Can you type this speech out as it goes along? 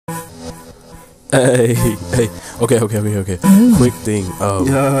Hey, hey. Okay. Quick thing.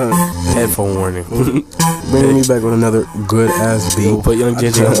 Headphone warning. Bringing me back with another good ass beat. Yo, put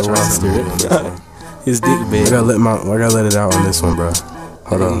yungjayjay on the roster. His dick big. I gotta let it out on this one, bro.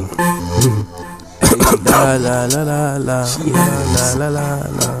 Hold on. La la la la la. La la la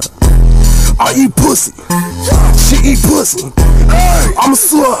la. I eat pussy. She eat pussy. I'm a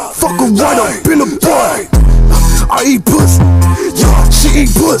slut. Fuck her right up in the butt. I eat pussy. Yeah, she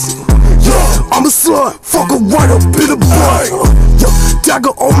eat pussy. Yeah, I'm a slut. Fuck her right up in the butt. Yeah,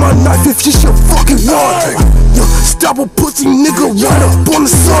 dagger on my knife if she should fucking run. Yeah, stab a pussy nigga right up on the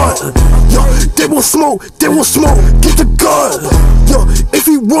sun. Yeah, they won't smoke. Get the gun. Yeah, if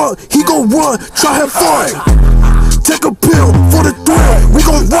he run, he gon' run. Try have fun. Take a pill for the thrill. We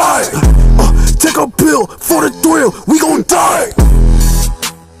gon' ride. Take a pill for the thrill. We gon' die.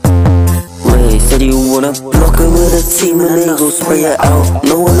 Said you wanna block it with a team and they gon' spray it out.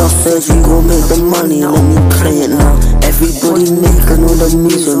 No one else says you gon' make the money, let me play it now. Everybody making all the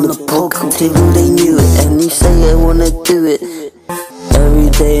music on the podcast table, they knew it. And they say they wanna do it every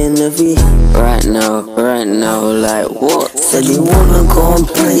day and every right now, like what? Said you wanna go and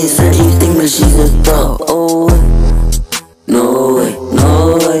play it, said you think that she's a dog. Oh, no way,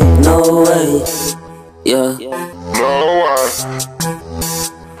 yeah.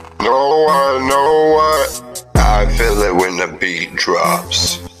 Know what? I feel it when the beat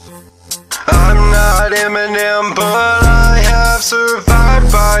drops. I'm not Eminem, but I have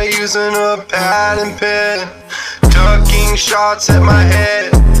survived by using a pad and pen. Ducking shots at my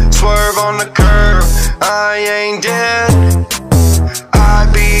head, swerve on the curb, I ain't dead. I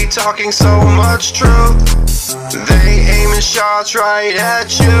be talking so much truth, they aiming shots right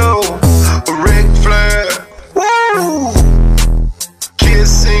at you. Ric Flair, woo!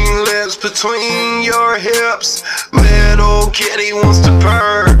 Kissing lips between your hips, little kitty wants to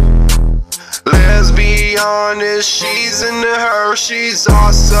purr. Let's be honest, she's into her, she's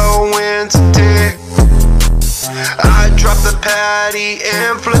also into dick. I drop the patty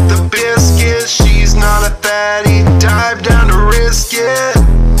and flip the biscuit. She's not a fatty, dive down to risk it.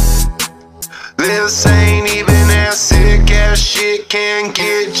 This ain't even as sick as shit can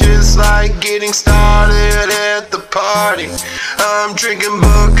get, just like getting started at the party. I'm drinking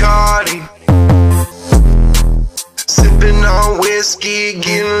Bacardi, sipping on whiskey,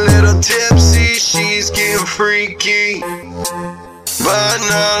 getting a little tipsy. She's getting freaky, but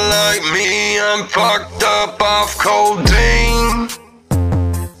not like me. I'm fucked up off codeine.